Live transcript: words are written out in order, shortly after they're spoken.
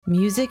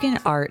Music and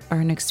art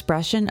are an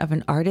expression of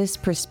an artist's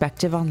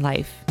perspective on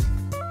life.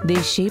 They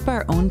shape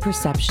our own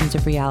perceptions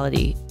of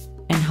reality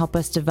and help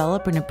us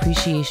develop an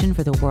appreciation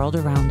for the world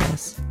around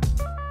us.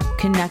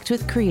 Connect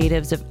with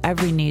creatives of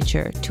every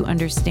nature to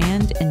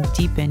understand and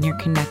deepen your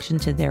connection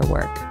to their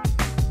work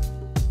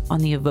on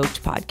the EVOKED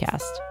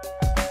Podcast.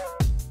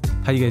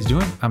 How you guys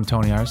doing? I'm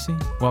Tony Arce.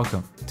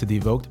 Welcome to the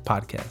EVOKED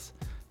Podcast.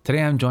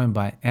 Today I'm joined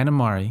by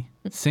Anamari,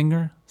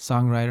 singer,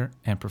 songwriter,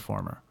 and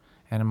performer.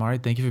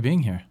 Anamari, thank you for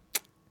being here.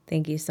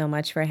 Thank you so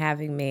much for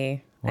having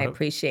me. I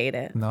appreciate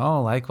it.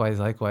 No, likewise.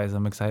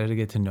 I'm excited to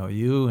get to know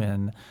you.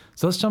 And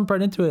so let's jump right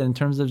into it in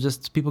terms of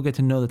just people get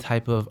to know the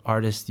type of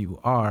artist you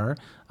are.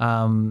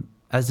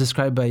 As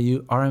described by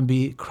you,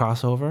 R&B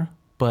crossover,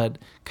 but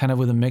kind of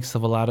with a mix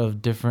of a lot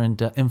of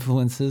different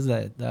influences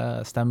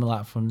that stem a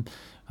lot from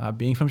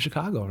being from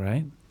Chicago,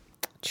 right?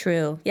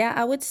 True. Yeah,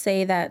 I would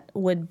say that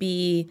would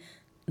be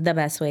the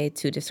best way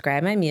to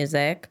describe my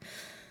music.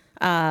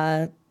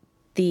 The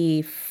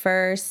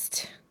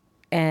first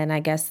and I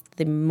guess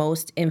the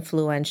most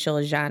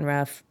influential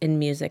genre in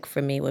music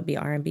for me would be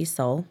R&B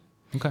soul.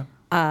 Okay.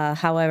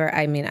 However,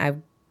 I mean,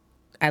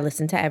 I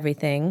listen to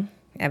everything.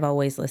 I've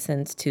always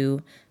listened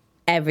to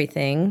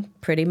everything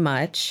pretty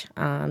much.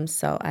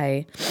 So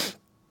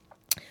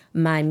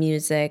my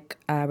music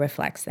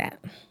reflects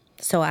that.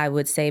 So I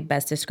would say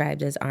best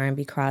described as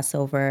R&B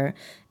crossover,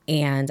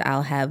 and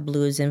I'll have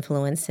blues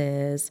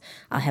influences.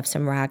 I'll have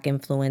some rock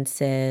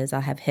influences.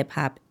 I'll have hip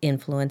hop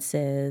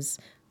influences,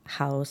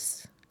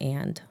 house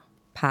and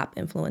pop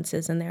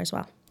influences in there as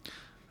well.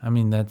 I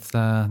mean, that's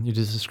you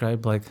just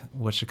described like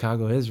what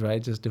Chicago is, right?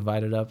 Just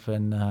divided up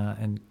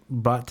and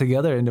brought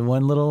together into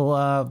one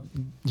little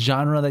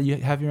genre that you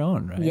have your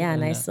own, right? Yeah,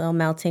 and, nice little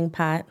melting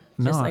pot,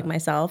 just like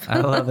myself.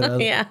 I love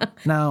it. Yeah.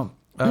 Now,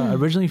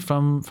 originally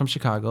from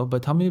Chicago,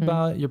 but tell me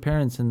about your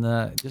parents and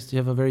you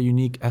have a very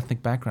unique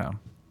ethnic background.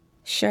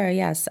 Sure.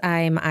 Yes,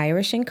 I'm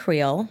Irish and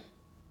Creole.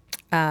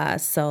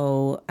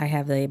 So I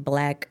have the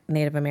Black,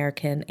 Native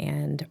American,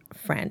 and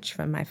French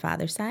from my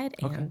father's side,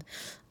 and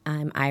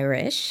I'm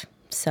Irish.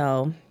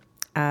 So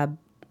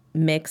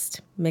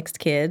mixed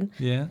kid.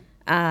 Yeah.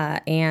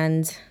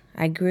 And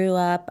I grew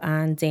up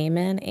on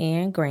Damon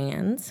and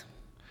Grand.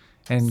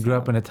 And grew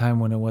up in a time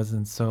when it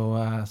wasn't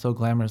so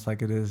glamorous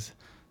like it is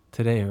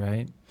today,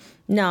 right?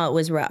 No, it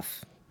was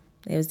rough.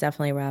 It was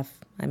definitely rough.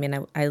 I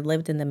mean, I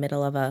lived in the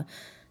middle of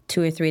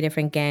 2 or 3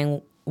 different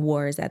gang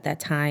wars at that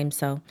time,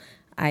 so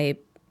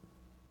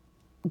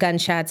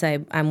gunshots,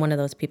 I'm one of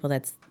those people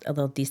that's a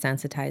little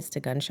desensitized to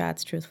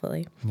gunshots,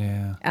 truthfully.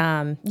 Yeah.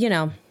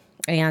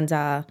 And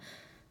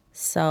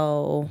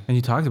so... And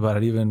you talked about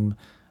it even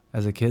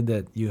as a kid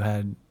that you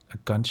had a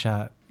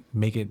gunshot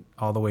make it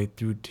all the way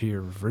through to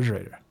your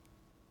refrigerator.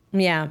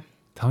 Yeah.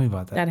 Tell me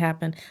about that. That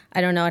happened. I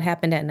don't know. It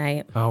happened at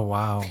night. Oh,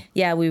 wow.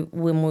 Yeah,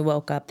 when we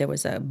woke up, there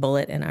was a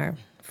bullet in our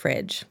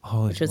fridge,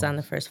 which was on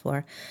the first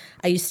floor.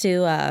 I used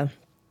to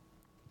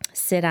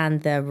sit on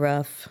the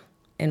roof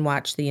and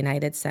watch the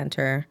United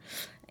Center,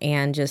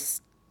 and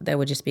there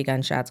would just be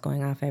gunshots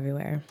going off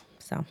everywhere.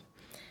 So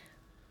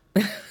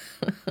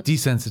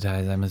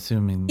desensitized, I'm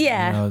assuming.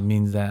 Yeah. It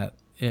means that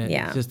it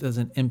just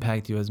doesn't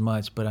impact you as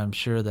much, but I'm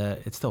sure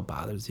that it still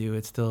bothers you.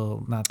 It's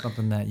still not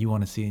something that you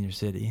want to see in your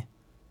city.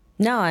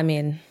 No, I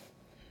mean,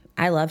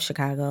 I love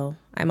Chicago.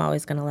 I'm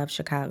always going to love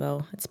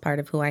Chicago. It's part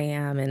of who I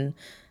am, and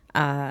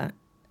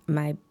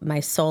my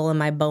soul and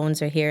my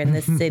bones are here in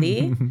this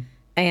city.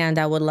 And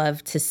I would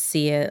love to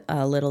see it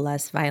a little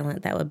less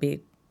violent. That would be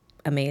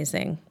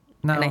amazing.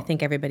 Now, and I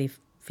think everybody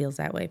feels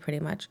that way pretty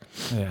much.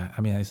 Yeah,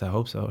 I mean, I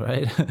hope so,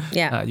 right?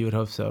 Yeah. You would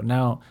hope so.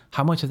 Now,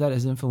 how much of that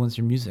has influenced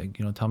your music?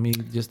 Tell me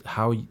just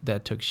how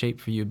that took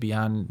shape for you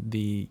beyond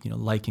the,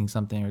 liking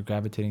something or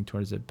gravitating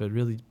towards it, but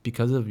really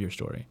because of your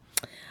story.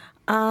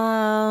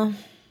 Well,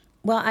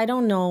 I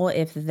don't know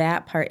if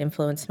that part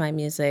influenced my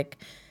music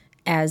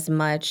as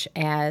much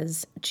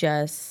as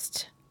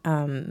just...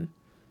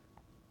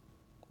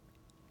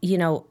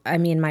 I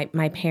mean,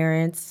 my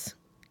parents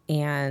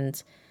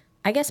and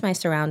I guess my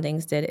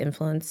surroundings did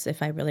influence,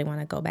 if I really want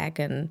to go back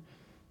and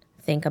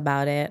think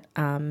about it.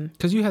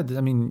 Because you're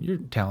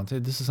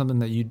talented. This is something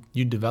that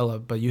you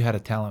developed, but you had a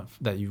talent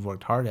that you've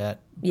worked hard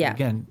at. Yeah.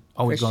 Again,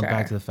 always going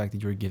back to the fact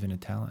that you were given a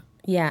talent.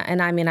 Yeah,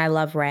 and I mean, I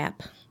love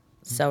rap.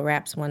 So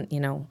rap's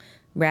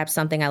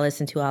something I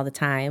listen to all the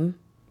time.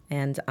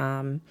 And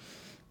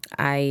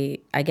I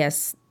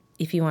guess...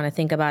 if you want to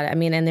think about it, I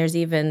mean, and there's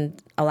even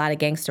a lot of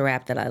gangster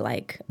rap that I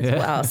like as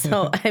well.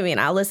 So, I mean,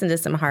 I'll listen to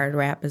some hard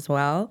rap as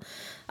well.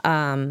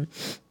 I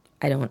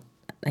don't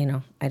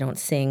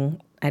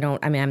sing.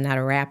 I'm not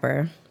a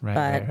rapper,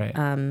 but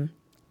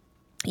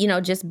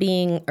just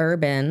being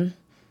urban,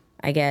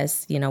 I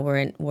guess,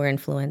 we're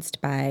influenced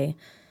by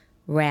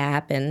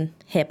rap and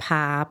hip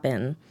hop.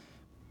 And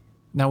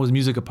now, was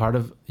music a part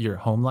of your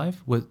home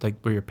life? Were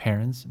your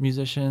parents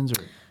musicians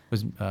or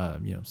was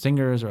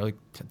singers, or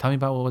tell me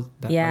about what was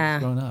that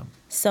like growing up?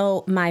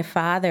 So my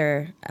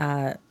father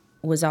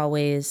was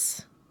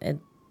always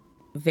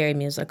very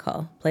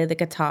musical. Played the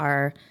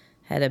guitar,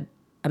 had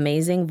a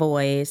amazing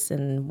voice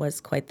and was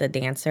quite the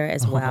dancer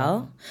as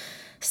well.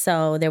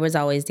 So there was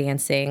always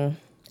dancing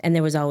and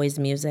there was always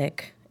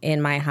music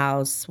in my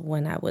house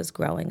when I was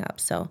growing up.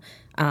 So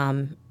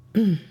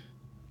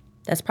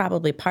that's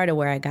probably part of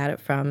where I got it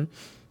from.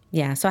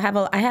 Yeah, so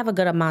I have a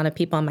good amount of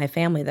people in my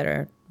family that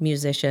are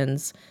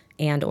musicians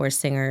and or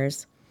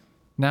singers.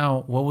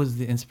 Now, what was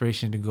the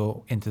inspiration to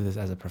go into this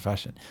as a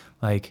profession?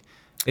 Like,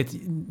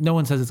 no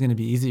one says it's going to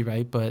be easy,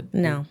 right? But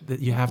no,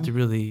 you have to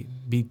really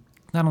be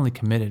not only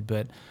committed,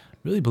 but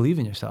really believe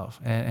in yourself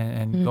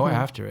and go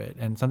after it.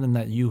 And something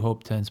that you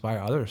hope to inspire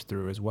others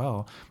through as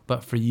well.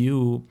 But for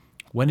you,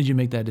 when did you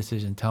make that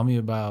decision? Tell me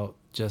about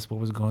just what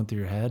was going through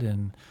your head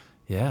and,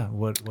 yeah,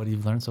 what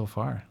you've learned so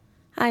far.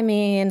 I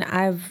mean,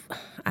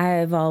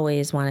 I've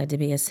always wanted to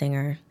be a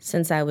singer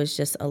since I was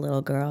just a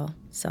little girl.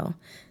 So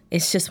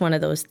it's just one of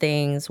those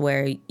things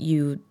where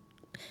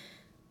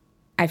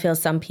I feel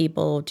some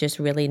people just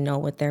really know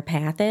what their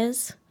path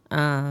is.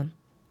 And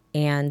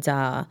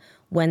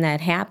when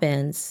that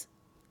happens,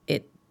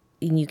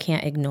 you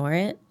can't ignore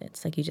it.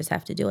 It's like you just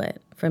have to do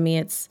it. For me,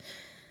 it's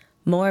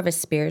more of a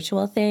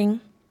spiritual thing.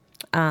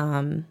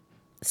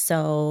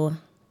 So,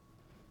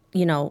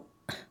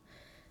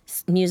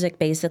 music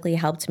basically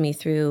helped me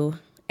through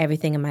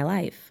everything in my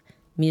life.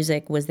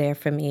 Music was there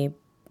for me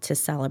to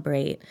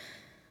celebrate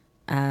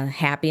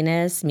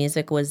happiness.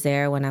 Music was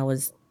there when I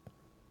was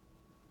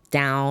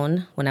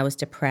down, when I was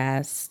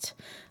depressed,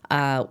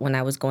 when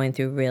I was going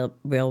through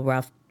real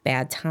rough,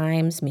 bad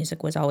times.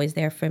 Music was always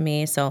there for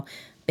me. So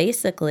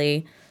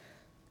basically,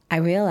 I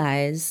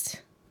realized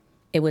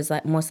it was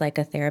almost like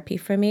a therapy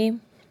for me.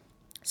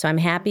 So I'm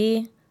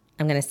happy,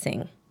 I'm going to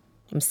sing.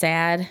 I'm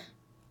sad,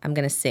 I'm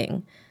going to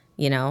sing.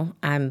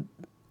 I'm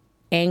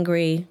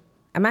angry,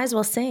 I might as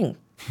well sing.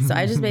 So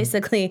I just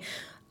basically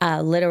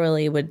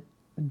literally would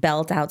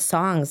belt out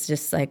songs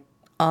just like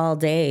all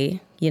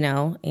day,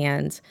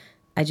 and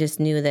I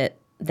just knew that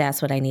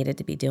that's what I needed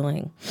to be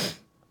doing.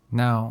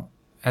 Now,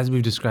 as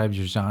we've described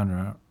your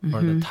genre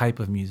or the type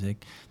of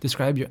music,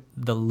 describe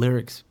the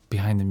lyrics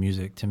behind the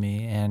music to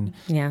me and,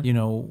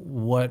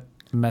 what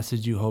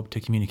message you hope to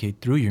communicate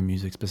through your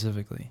music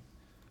specifically.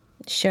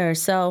 Sure.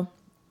 So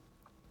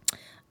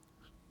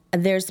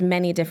there's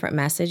many different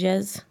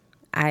messages.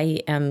 I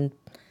am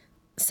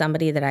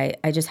somebody that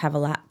I just have a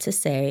lot to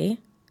say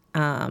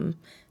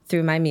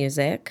through my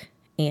music,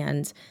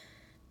 and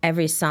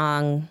every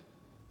song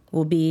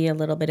will be a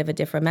little bit of a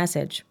different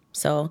message.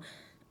 So,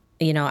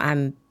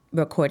 I'm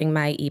recording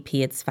my EP.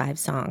 It's 5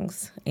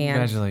 songs. And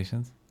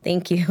congratulations.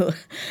 Thank you.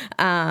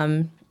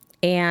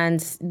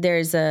 And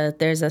there's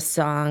a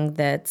song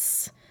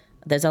there's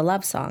a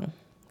love song.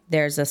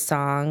 There's a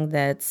song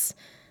that's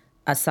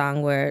a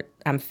song where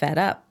I'm fed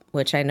up,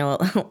 which I know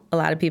a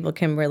lot of people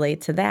can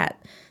relate to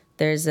that.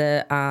 There's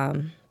a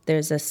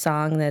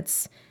song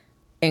that's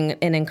an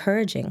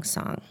encouraging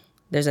song.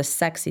 There's a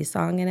sexy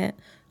song in it.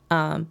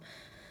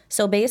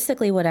 So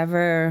basically,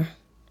 whatever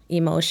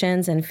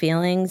emotions and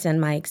feelings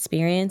and my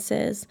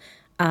experiences,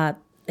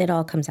 it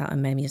all comes out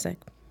in my music.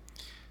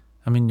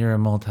 I mean, you're a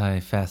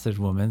multifaceted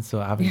woman, so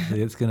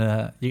obviously it's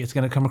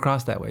gonna come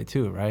across that way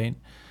too, right?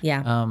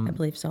 Yeah, I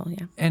believe so.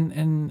 Yeah.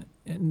 And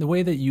the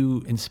way that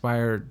you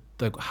inspired,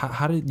 like,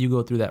 how did you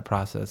go through that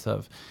process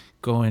of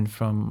going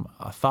from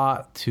a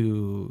thought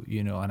to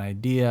an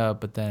idea,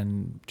 but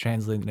then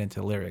translating it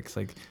into lyrics?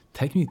 Like,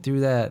 take me through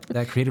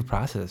that creative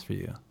process for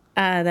you.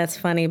 That's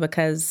funny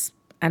because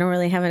I don't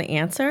really have an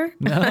answer.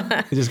 No,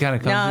 it just kind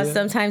of comes. No, to you?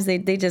 Sometimes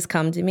they just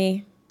come to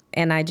me,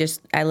 and I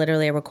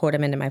literally record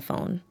them into my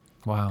phone.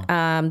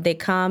 Wow. They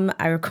come,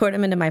 I record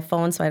them into my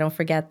phone so I don't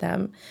forget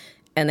them.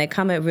 And they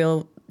come at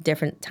real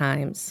different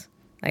times.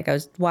 Like I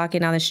was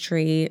walking down the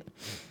street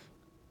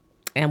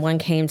and one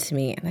came to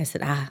me and I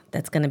said,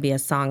 that's going to be a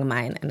song of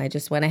mine. And I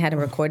just went ahead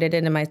and recorded it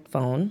into my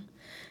phone.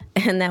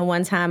 And then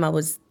one time I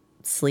was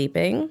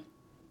sleeping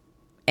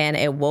and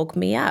it woke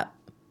me up,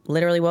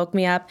 literally woke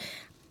me up.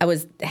 I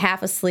was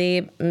half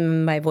asleep.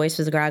 My voice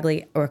was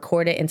groggly. I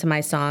recorded into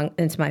my phone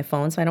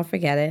so I don't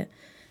forget it.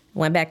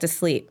 Went back to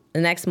sleep.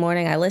 The next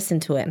morning, I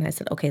listened to it, and I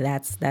said, okay,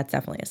 that's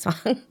definitely a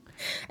song.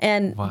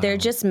 And wow. They're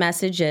just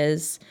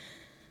messages.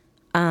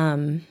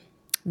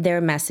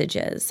 They're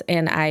messages.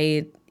 And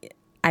I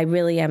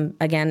really am,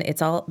 again,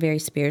 it's all very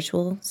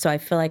spiritual. So I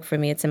feel like for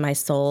me, it's in my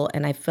soul.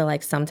 And I feel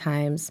like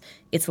sometimes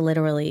it's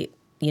literally,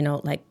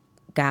 like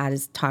God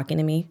is talking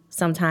to me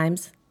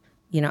sometimes.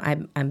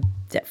 I'm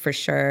for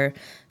sure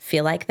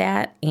feel like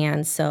that.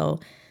 And so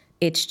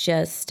it's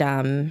just...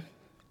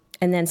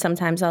 And then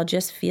sometimes I'll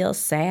just feel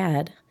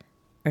sad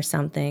or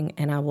something,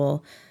 and I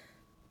will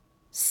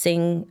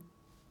sing.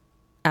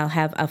 I'll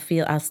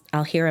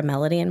hear a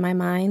melody in my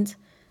mind,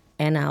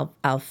 and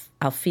I'll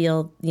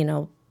feel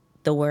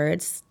the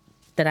words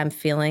that I'm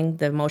feeling,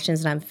 the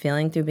emotions that I'm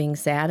feeling through being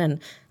sad, and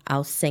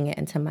I'll sing it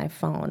into my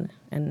phone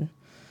and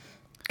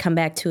come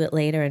back to it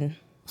later and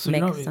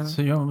make a song.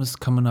 So you're almost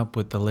coming up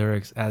with the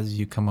lyrics as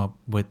you come up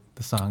with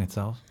the song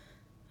itself?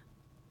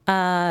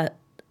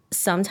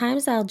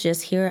 Sometimes I'll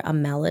just hear a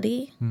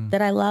melody that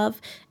I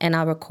love and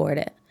I'll record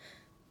it.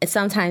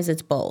 Sometimes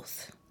it's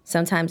both.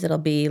 Sometimes it'll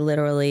be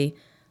literally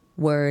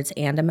words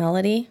and a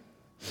melody.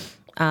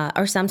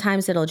 Or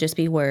sometimes it'll just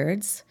be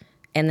words,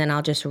 and then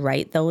I'll just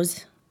write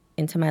those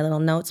into my little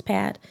notes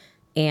pad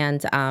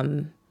and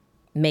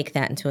make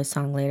that into a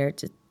song later,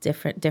 to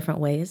different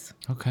ways.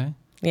 Okay.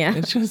 Yeah.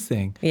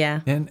 Interesting.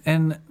 Yeah.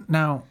 And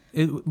now,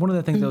 one of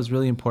the things that was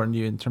really important to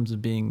you in terms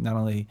of being not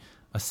only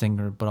a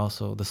singer, but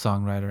also the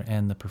songwriter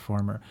and the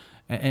performer,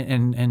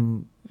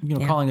 and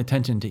calling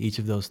attention to each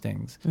of those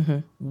things. Mm-hmm.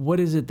 What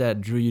is it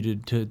that drew you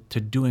to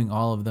doing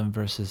all of them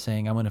versus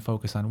saying, I'm going to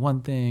focus on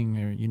one thing,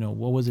 or,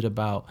 what was it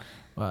about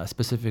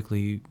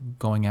specifically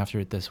going after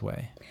it this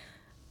way?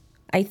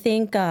 I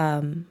think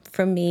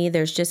for me,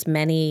 there's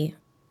many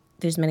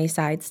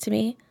sides to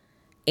me.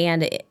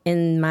 And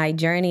in my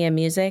journey in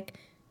music,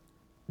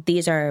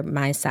 these are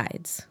my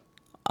sides.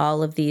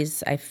 All of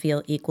these, I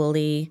feel,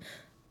 equally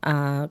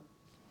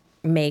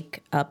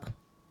make up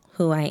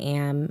who I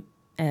am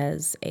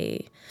as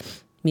a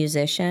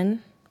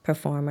musician,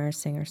 performer,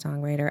 singer,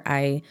 songwriter.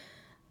 I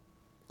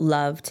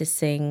love to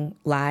sing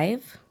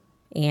live,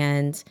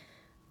 and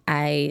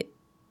I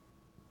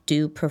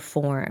do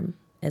perform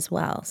as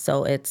well.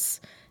 So it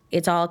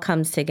all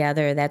comes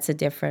together. That's a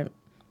different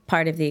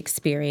part of the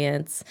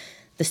experience.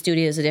 The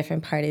studio is a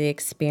different part of the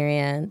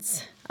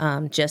experience.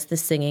 Just the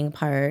singing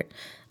part.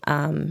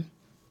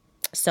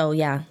 So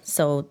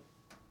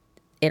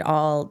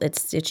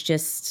it's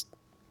just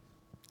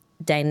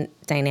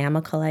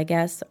dynamical, I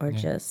guess, or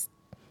just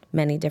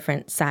many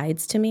different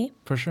sides to me.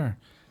 For sure.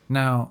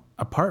 Now,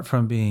 apart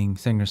from being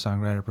singer,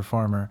 songwriter,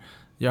 performer,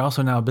 you're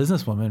also now a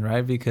businesswoman,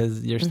 right?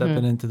 Because you're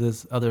stepping into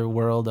this other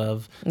world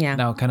of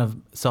now kind of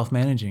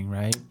self-managing,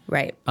 right?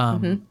 Right.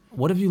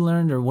 What have you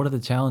learned, or what are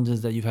the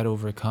challenges that you've had to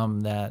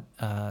overcome that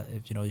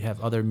if you have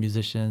other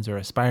musicians or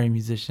aspiring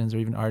musicians or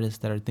even artists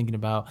that are thinking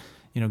about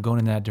going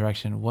in that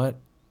direction? What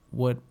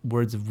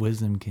words of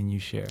wisdom can you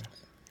share?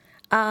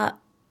 As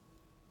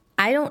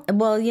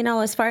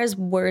far as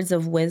words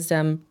of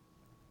wisdom,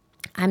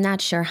 I'm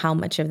not sure how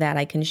much of that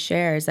I can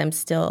share, as I'm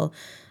still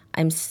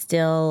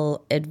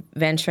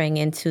adventuring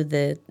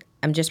into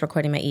I'm just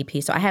recording my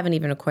EP, so I haven't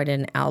even recorded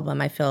an album.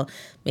 I feel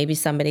maybe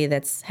somebody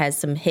has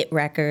some hit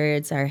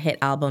records or hit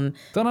album.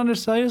 Don't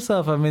undersell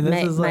yourself. I mean,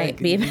 this is might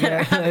be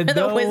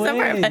the wisdom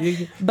part.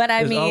 But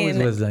I mean, always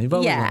wisdom. You've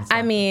always done something.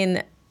 I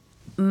mean,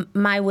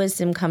 my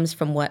wisdom comes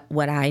from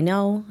what I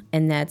know,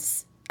 and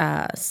that's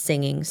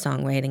singing,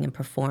 songwriting, and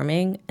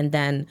performing. And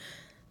then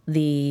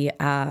the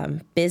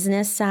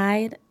business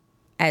side,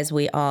 as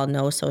we all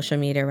know, social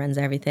media runs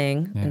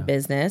everything in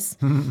business.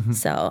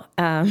 So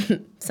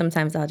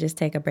sometimes I'll just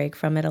take a break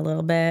from it a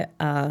little bit.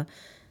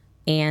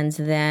 And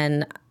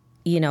then,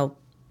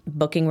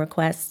 booking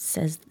requests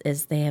as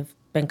they have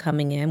been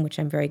coming in, which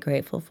I'm very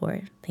grateful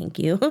for. Thank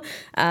you.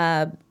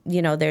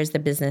 There's the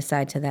business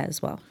side to that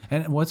as well.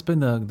 And what's been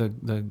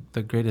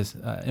the greatest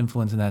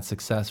influence in that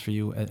success for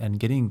you and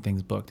getting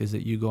things booked? Is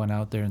it you going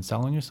out there and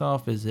selling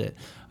yourself? Is it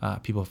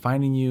people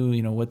finding you?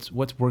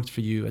 What's worked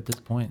for you at this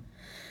point?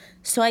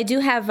 So I do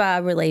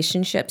have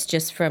relationships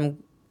just from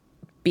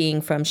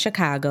being from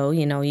Chicago.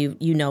 You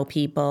know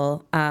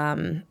people.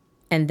 And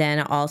then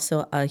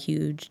also a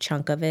huge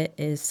chunk of it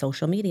is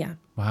social media.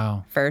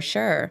 Wow. For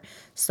sure.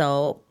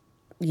 So,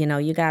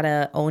 you got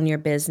to own your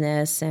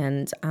business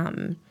and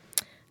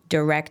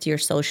direct your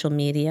social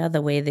media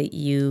the way that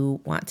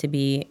you want to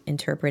be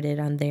interpreted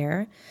on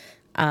there.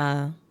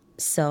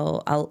 It's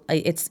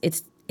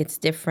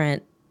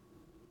different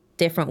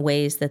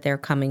ways that they're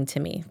coming to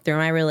me through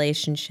my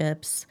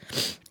relationships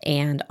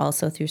and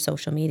also through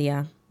social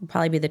media. Will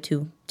probably be the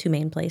two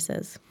main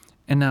places.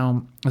 And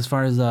now, as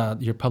far as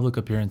your public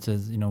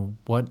appearances,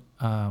 where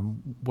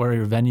are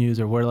your venues,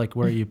 or where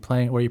are you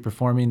playing, where are you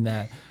performing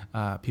that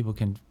people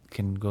can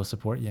go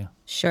support you?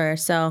 Sure.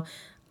 So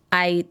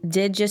I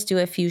did just do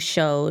a few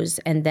shows,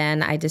 and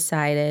then I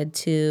decided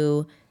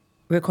to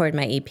record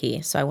my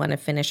EP. So I want to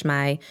finish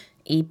my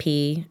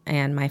EP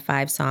and my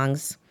 5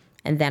 songs,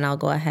 and then I'll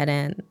go ahead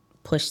and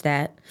push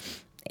that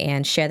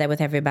and share that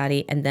with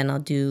everybody, and then I'll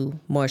do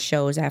more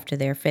shows after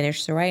they're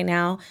finished. So right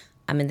now,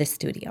 I'm in the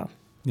studio.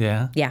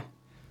 Yeah? Yeah.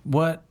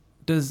 What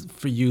does,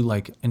 for you,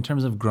 in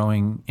terms of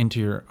growing into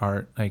your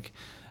art,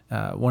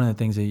 one of the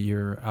things that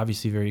you're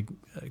obviously very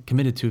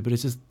committed to, but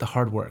it's just the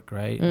hard work,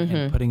 right? Mm-hmm.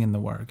 And putting in the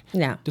work.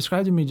 Yeah.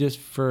 Describe to me just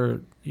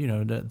for,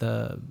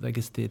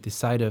 the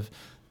side of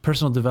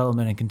personal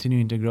development and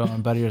continuing to grow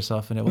and better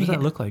yourself in it. What does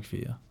that look like for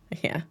you?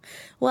 Yeah.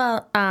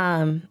 Well,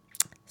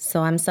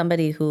 so I'm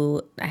somebody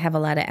who I have a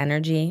lot of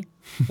energy,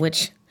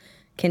 which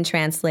can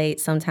translate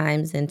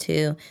sometimes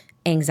into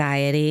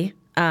anxiety.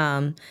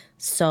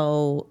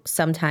 So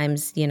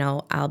sometimes,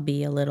 I'll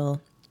be a little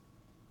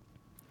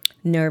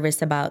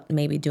nervous about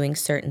maybe doing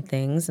certain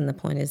things, and the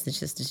point is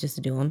just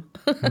to do them.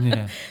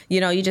 Yeah.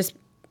 You just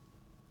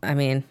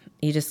gotta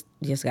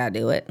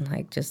do it.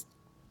 Just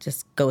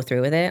go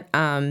through with it.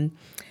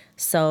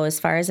 So as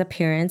far as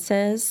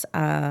appearances,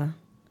 I'm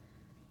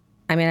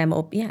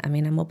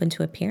open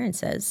to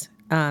appearances.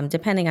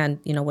 Depending on,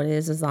 what it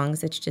is, as long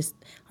as it's just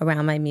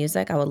around my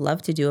music, I would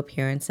love to do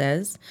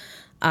appearances.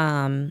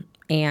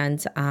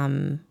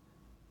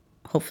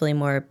 hopefully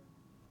more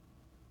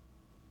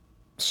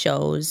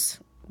shows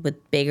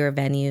with bigger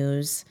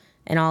venues,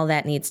 and all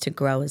that needs to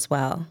grow as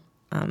well.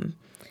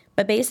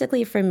 But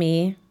basically for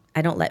me,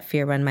 I don't let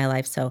fear run my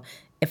life. So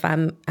if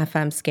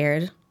I'm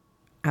scared,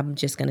 I'm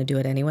just going to do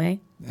it anyway.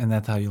 And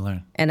that's how you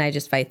learn. And I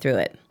just fight through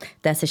it.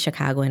 That's the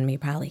Chicago in me,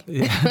 probably.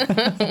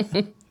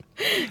 Yeah.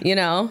 You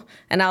know,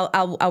 and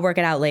I'll work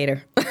it out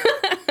later.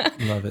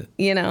 Love it.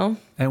 You know.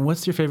 And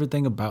what's your favorite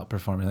thing about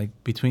performing? Like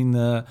between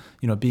the,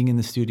 being in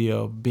the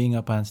studio, being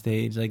up on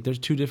stage, like there's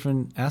two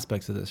different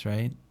aspects of this,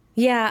 right?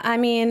 Yeah, I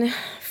mean,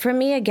 for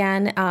me,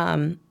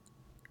 again,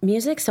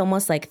 music's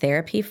almost like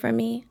therapy for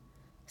me.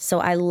 So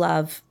I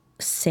love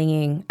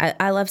singing.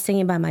 I love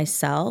singing by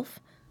myself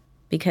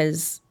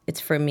because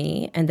it's for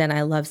me. And then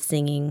I love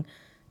singing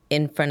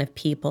in front of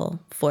people,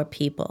 for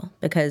people,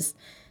 because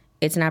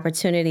it's an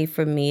opportunity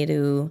for me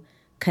to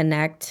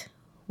connect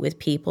with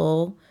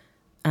people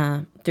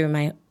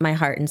through my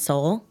heart and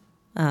soul.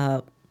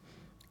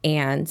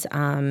 And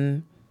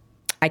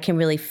I can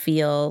really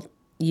feel,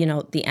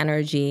 the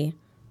energy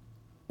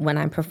when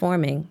I'm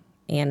performing.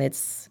 And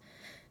it's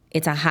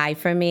a high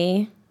for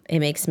me. It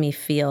makes me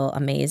feel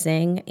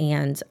amazing.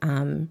 And,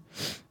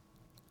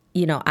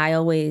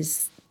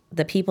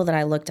 the people that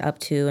I looked up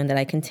to and that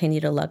I continue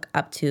to look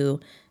up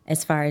to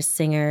as far as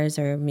singers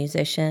or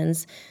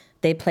musicians,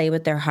 they play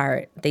with their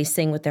heart. They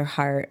sing with their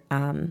heart.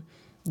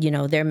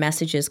 Their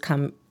messages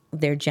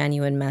they're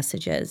genuine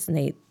messages,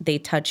 and they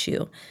touch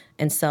you.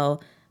 And so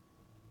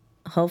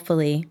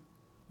hopefully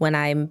when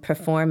I'm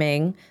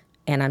performing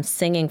and I'm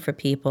singing for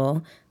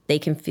people, they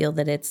can feel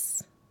that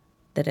it's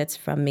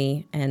from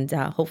me, and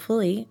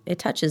hopefully it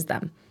touches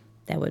them.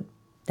 That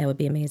would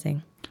be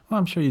amazing. Well,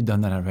 I'm sure you've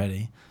done that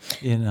already.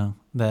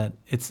 That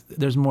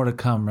there's more to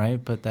come,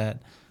 right? But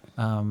that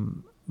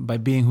by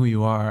being who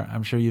you are,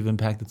 I'm sure you've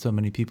impacted so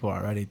many people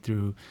already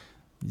through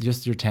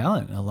just your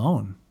talent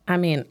alone. I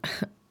mean,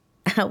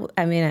 I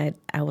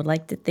would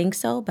like to think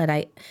so,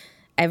 but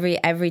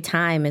every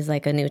time is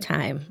like a new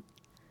time.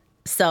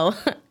 So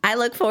I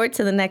look forward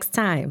to the next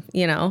time.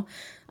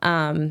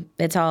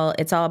 It's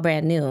all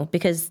brand new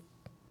because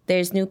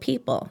there's new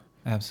people.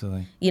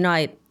 Absolutely.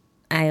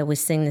 I always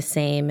sing the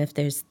same. If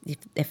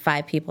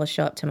 5 people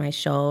show up to my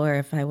show, or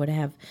if I would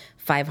have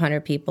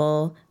 500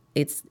 people,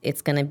 it's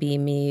going to be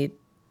me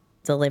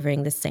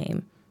delivering the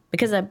same,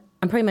 because I'm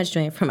pretty much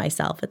doing it for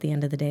myself at the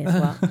end of the day as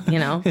well.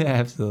 Yeah,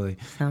 absolutely.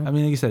 So. I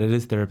mean, like you said, it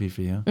is therapy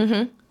for you.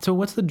 Mm-hmm. So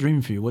what's the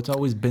dream for you? What's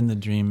always been the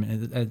dream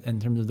in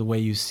terms of the way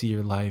you see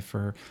your life,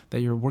 or that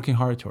you're working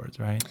hard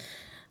towards, right?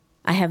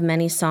 I have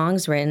many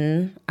songs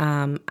written.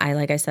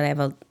 Like I said, I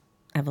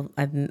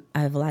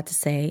have a lot to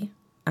say.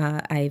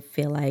 I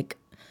feel like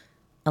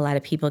a lot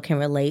of people can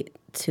relate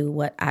to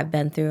what I've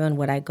been through and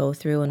what I go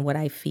through and what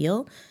I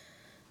feel.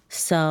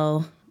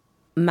 So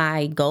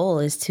my goal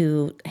is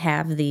to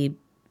have the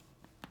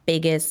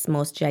biggest,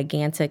 most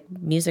gigantic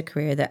music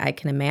career that I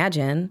can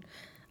imagine,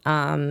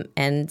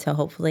 and to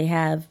hopefully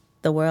have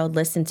the world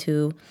listen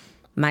to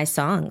my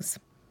songs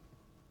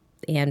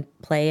and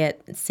play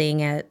it,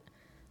 sing at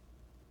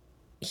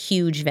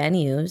huge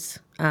venues.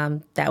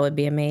 That would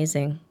be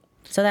amazing.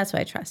 So that's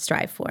what I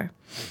strive for.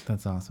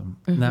 That's awesome.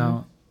 Mm-hmm.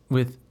 Now,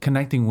 with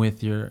connecting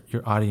with your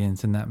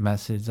audience and that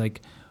message,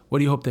 like, what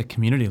do you hope that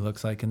community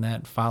looks like, and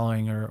that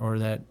following, or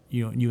that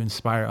you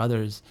inspire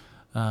others?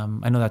 I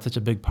know that's such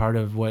a big part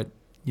of what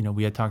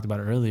we had talked about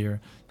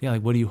earlier. Yeah,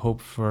 like, what do you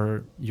hope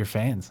for your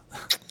fans?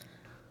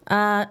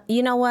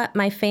 You know what,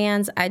 my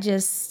fans, I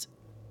just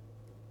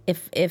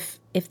if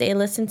they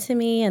listen to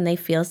me and they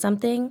feel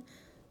something,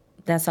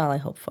 that's all I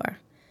hope for.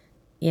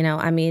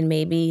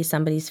 Maybe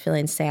somebody's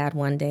feeling sad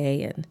one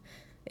day, and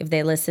if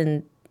they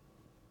listen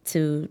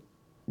to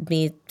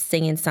me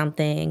singing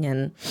something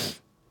and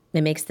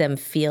it makes them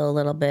feel a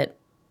little bit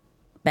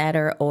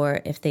better,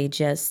 or if they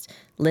just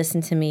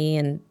listen to me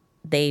and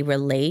they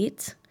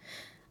relate,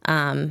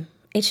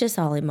 it's just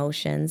all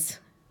emotions,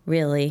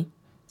 really.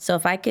 So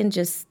if I can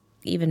just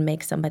even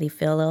make somebody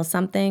feel a little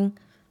something,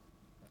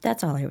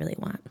 that's all I really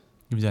want.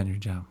 You've done your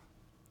job.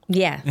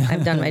 Yeah,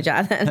 I've done my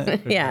job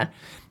then. Yeah. Sure.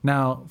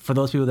 Now, for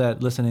those people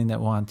that listening that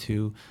want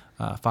to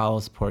follow,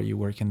 support you,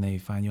 where can they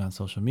find you on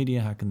social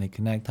media? How can they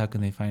connect? How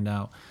can they find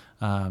out,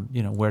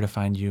 where to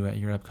find you at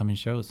your upcoming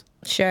shows?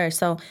 Sure.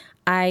 So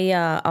I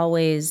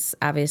always,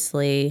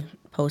 obviously,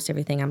 post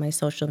everything on my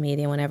social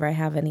media whenever I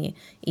have any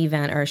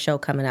event or show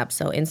coming up.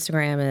 So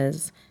Instagram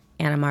is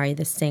Anamari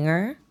the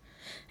Singer.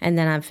 And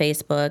then on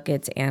Facebook,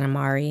 it's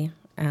Anamari.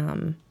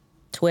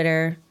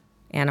 Twitter,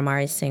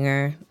 Anamari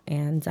Singer.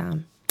 And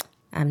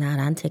I'm not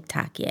on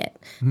TikTok yet.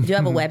 I do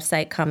have a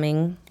website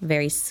coming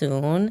very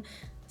soon.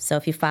 So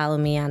if you follow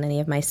me on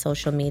any of my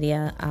social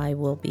media, I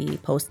will be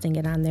posting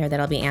it on there.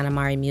 That'll be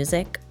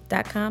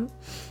anamarimusic.com.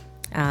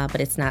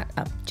 But it's not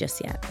up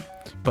just yet.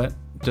 But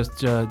Just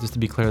to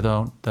be clear,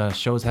 though, the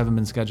shows haven't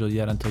been scheduled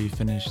yet until you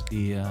finish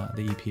the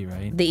EP,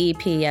 right? The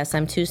EP, yes.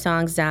 I'm 2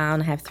 songs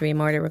down. I have 3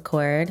 more to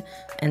record,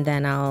 and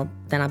then I'll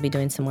be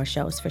doing some more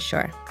shows for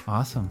sure.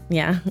 Awesome.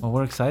 Yeah. Well,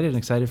 we're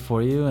excited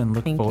for you, and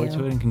look forward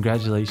to it. And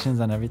congratulations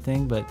on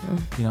everything. But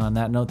on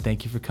that note,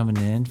 thank you for coming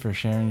in, for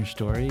sharing your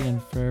story,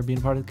 and for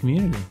being part of the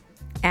community.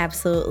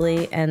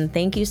 Absolutely. And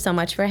thank you so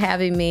much for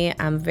having me.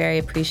 I'm very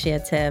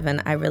appreciative,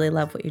 and I really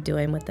love what you're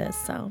doing with this.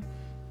 So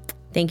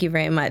thank you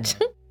very much.